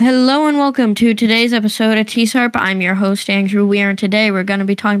Hello and welcome to today's episode of TSARP. I'm your host, Andrew Weir, and today we're going to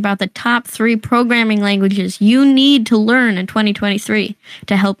be talking about the top 3 programming languages you need to learn in 2023.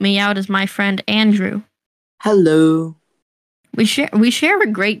 To help me out is my friend Andrew. Hello. We share a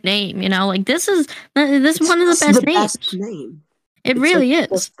great name, like this is one of the best names. Best name. It really is.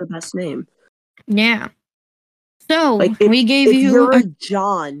 That's the best name. Yeah. So we gave you. If you're a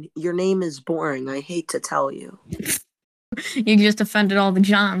John, your name is boring. I hate to tell you. You just offended all the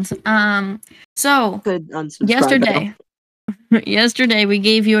Johns. So yesterday we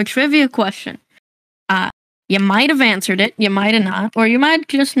gave you a trivia question. You might have answered it, you might have not, or you might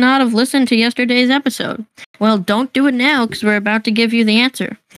just not have listened to yesterday's episode. Well, don't do it now because we're about to give you the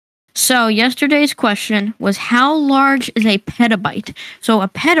answer. So yesterday's question was, how large is a petabyte? So a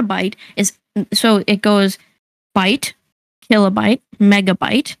petabyte it goes byte, kilobyte,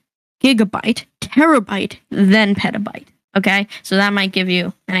 megabyte, gigabyte, terabyte, then petabyte. Okay, so that might give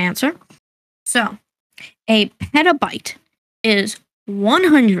you an answer. So a petabyte is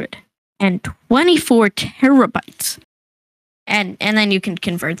 124 terabytes. And then you can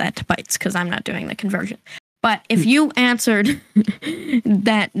convert that to bytes because I'm not doing the conversion. But if you answered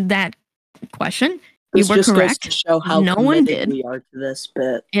that question, you were correct. Goes to show how no one did. We are to this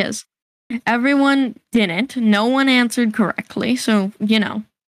bit. Yes. Everyone didn't. No one answered correctly. So,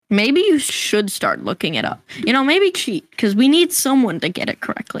 maybe you should start looking it up. Maybe cheat, because we need someone to get it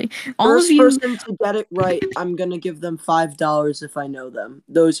correctly. First person to get it right, I'm going to give them $5 if I know them.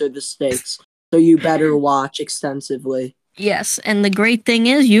 Those are the stakes. So you better watch extensively. Yes, and the great thing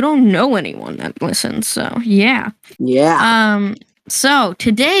is you don't know anyone that listens, so yeah. Yeah. So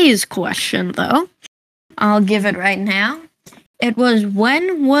today's question, though, I'll give it right now. It was,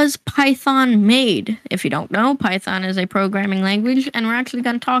 when was Python made? If you don't know, Python is a programming language, and we're actually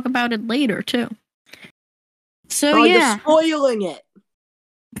going to talk about it later, too. So, You're spoiling it.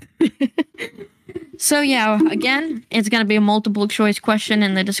 So, again, it's going to be a multiple choice question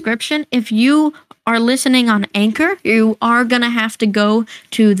in the description. If you are listening on Anchor, you are going to have to go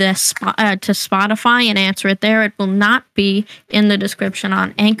to to Spotify and answer it there. It will not be in the description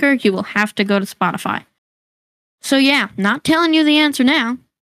on Anchor. You will have to go to Spotify. So not telling you the answer now,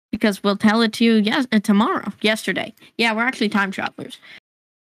 because we'll tell it to you yesterday. Yeah, we're actually time travelers.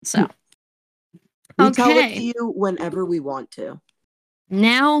 So, we tell it to you whenever we want to.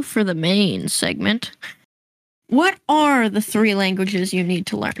 Now for the main segment. What are the 3 languages you need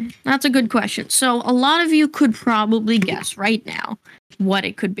to learn? That's a good question. So a lot of you could probably guess right now what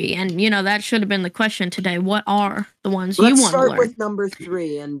it could be. And, that should have been the question today. What are the ones you want to learn? Let's start with number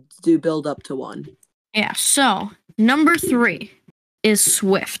 3 and do build up to 1. Yeah, so number 3 is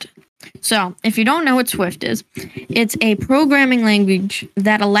Swift. So if you don't know what Swift is, it's a programming language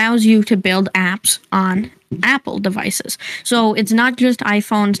that allows you to build apps on Apple devices. So it's not just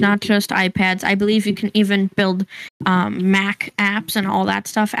iPhones, not just iPads. I believe you can even build Mac apps and all that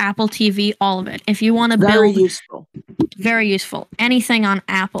stuff, Apple TV, all of it. If you want to build... Very useful. Anything on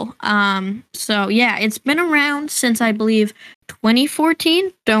Apple. So it's been around since, I believe,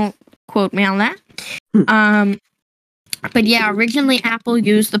 2014. Don't quote me on that. But originally Apple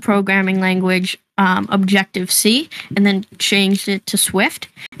used the programming language Objective-C and then changed it to Swift.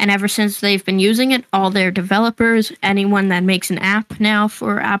 And ever since they've been using it, all their developers, anyone that makes an app now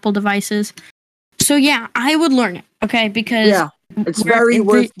for Apple devices. So I would learn it, okay? Because it's very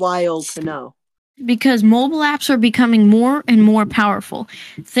worthwhile to know. Because mobile apps are becoming more and more powerful.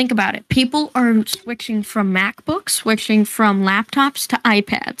 Think about it. People are switching from MacBooks, switching from laptops to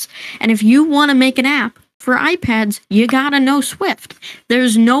iPads. And if you want to make an app for iPads, you gotta know Swift.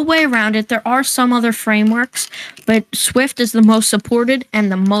 There's no way around it. There are some other frameworks, but Swift is the most supported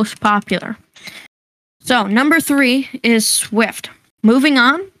and the most popular. So, number 3 is Swift. Moving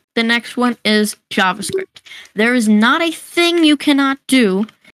on, the next one is JavaScript. There is not a thing you cannot do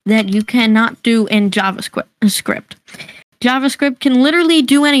that you cannot do in JavaScript. JavaScript can literally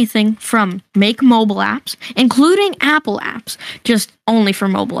do anything from make mobile apps, including Apple apps, just only for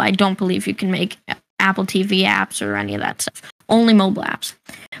mobile. I don't believe you can make Apple TV apps or any of that stuff. Only mobile apps.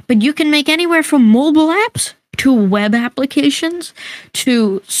 But you can make anywhere from mobile apps to web applications,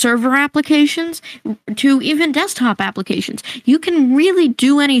 to server applications, to even desktop applications. You can really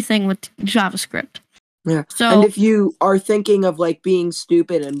do anything with JavaScript. Yeah. And if you are thinking of being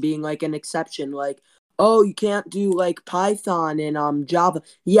stupid and being an exception, you can't do Python in Java.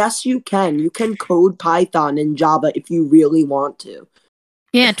 Yes, you can. You can code Python in Java if you really want to.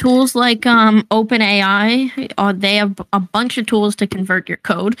 Yeah, tools like OpenAI, they have a bunch of tools to convert your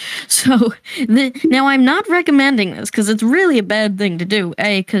code. So now I'm not recommending this because it's really a bad thing to do.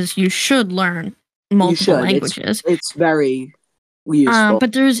 Because you should learn multiple languages. It's very useful.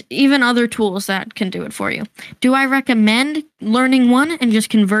 But there's even other tools that can do it for you. Do I recommend learning one and just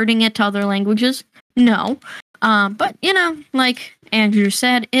converting it to other languages? No. But, like Andrew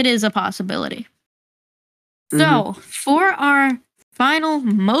said, it is a possibility. So, for our final,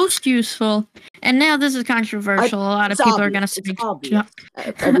 most useful, and now this is controversial. A lot of people are going to say,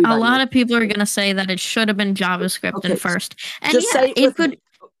 a lot of people are going to say that it should have been JavaScript in first. And just say it could.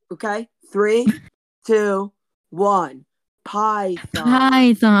 Okay, 3, 2, 1.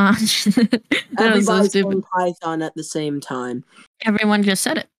 Python. Everybody's saying Python at the same time. Everyone just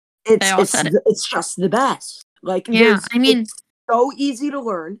said it. It's just the best. Like, it's so easy to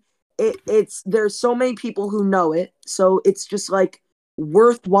learn. There's so many people who know it, so it's just like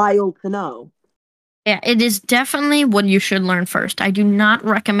worthwhile to know. Yeah, it is definitely what you should learn first. I do not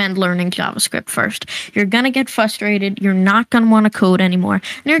recommend learning JavaScript first. You're going to get frustrated. You're not going to want to code anymore.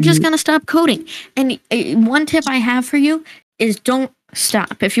 And you're just going to stop coding. And one tip I have for you is don't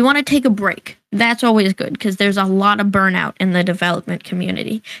stop. If you want to take a break, that's always good because there's a lot of burnout in the development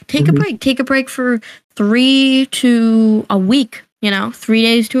community. Take a break. Take a break for 3 to a week. 3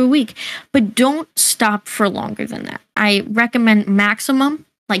 days to a week. But don't stop for longer than that. I recommend maximum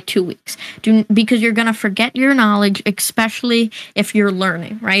like 2 weeks because you're going to forget your knowledge, especially if you're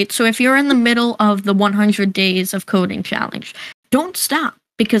learning, right? So if you're in the middle of the 100 days of coding challenge, don't stop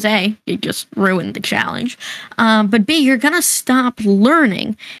because A, you just ruined the challenge. But B, you're going to stop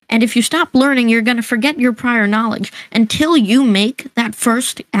learning. And if you stop learning, you're going to forget your prior knowledge until you make that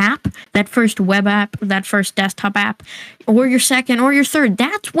first app, that first web app, that first desktop app, or your second or your third.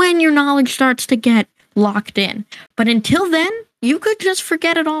 That's when your knowledge starts to get locked in. But until then, you could just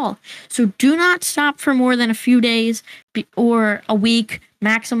forget it all. So do not stop for more than a few days or a week,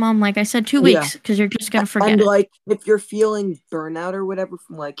 maximum, like I said, 2 weeks, because you're just going to forget and, it. like, if you're feeling burnout or whatever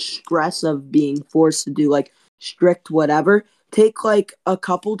from, like, stress of being forced to do, like, strict whatever, take, like, a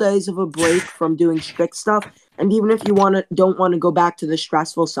couple days of a break from doing strict stuff. And even if you don't want to go back to the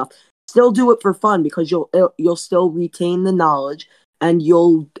stressful stuff, still do it for fun because you'll still retain the knowledge and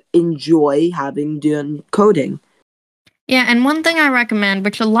you'll enjoy having done coding. Yeah, and one thing I recommend,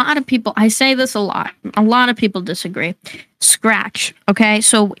 which a lot of people, I say this a lot of people disagree, Scratch, okay?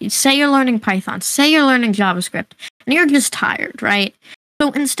 So say you're learning Python, say you're learning JavaScript, and you're just tired, right?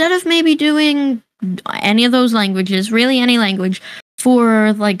 So instead of maybe doing any of those languages, really any language,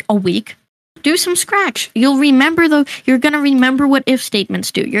 for like a week, do some Scratch. You're going to remember what if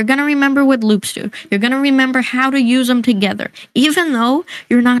statements do. You're going to remember what loops do. You're going to remember how to use them together. Even though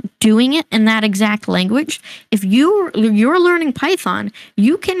you're not doing it in that exact language, if you're learning Python,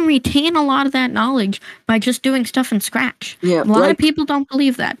 you can retain a lot of that knowledge by just doing stuff in Scratch. Yeah, a lot of people don't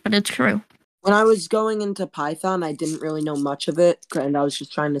believe that, but it's true. When I was going into Python, I didn't really know much of it, and I was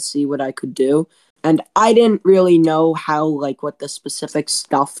just trying to see what I could do. And I didn't really know what the specific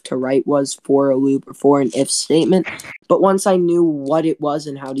stuff to write was for a loop or for an if statement. But once I knew what it was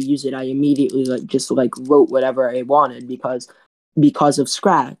and how to use it, I immediately wrote whatever I wanted because of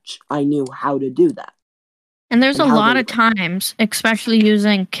Scratch. I knew how to do that. And there's a lot of times, especially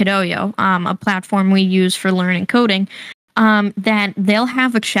using Kidoyo, a platform we use for learning coding, that they'll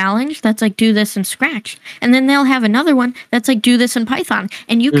have a challenge that's like, do this in Scratch. And then they'll have another one that's like, do this in Python.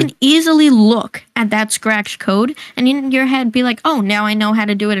 And you can easily look at that Scratch code and in your head be like, oh, now I know how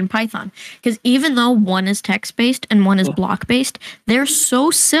to do it in Python. Because even though one is text-based and one is block-based, they're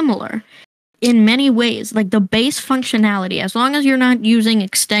so similar in many ways. Like the base functionality, as long as you're not using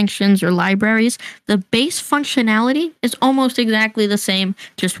extensions or libraries, the base functionality is almost exactly the same.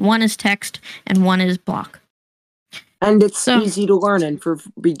 Just one is text and one is block. And it's easy to learn, and for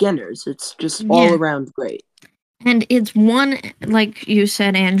beginners, it's just all around great. And it's one, like you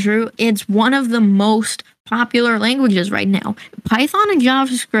said, Andrew, it's one of the most popular languages right now. Python and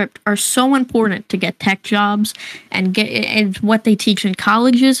JavaScript are so important to get tech jobs, and it's what they teach in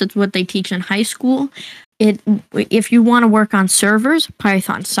colleges, it's what they teach in high school. If you want to work on servers,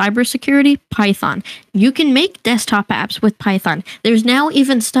 Python. Cybersecurity, Python. You can make desktop apps with Python. There's now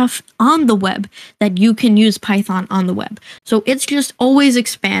even stuff on the web that you can use Python on the web. So it's just always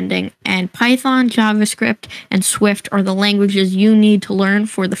expanding, and Python, JavaScript, and Swift are the languages you need to learn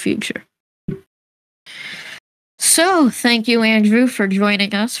for the future. So thank you, Andrew, for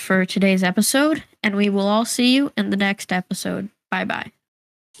joining us for today's episode, and we will all see you in the next episode. Bye-bye.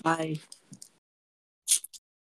 Bye.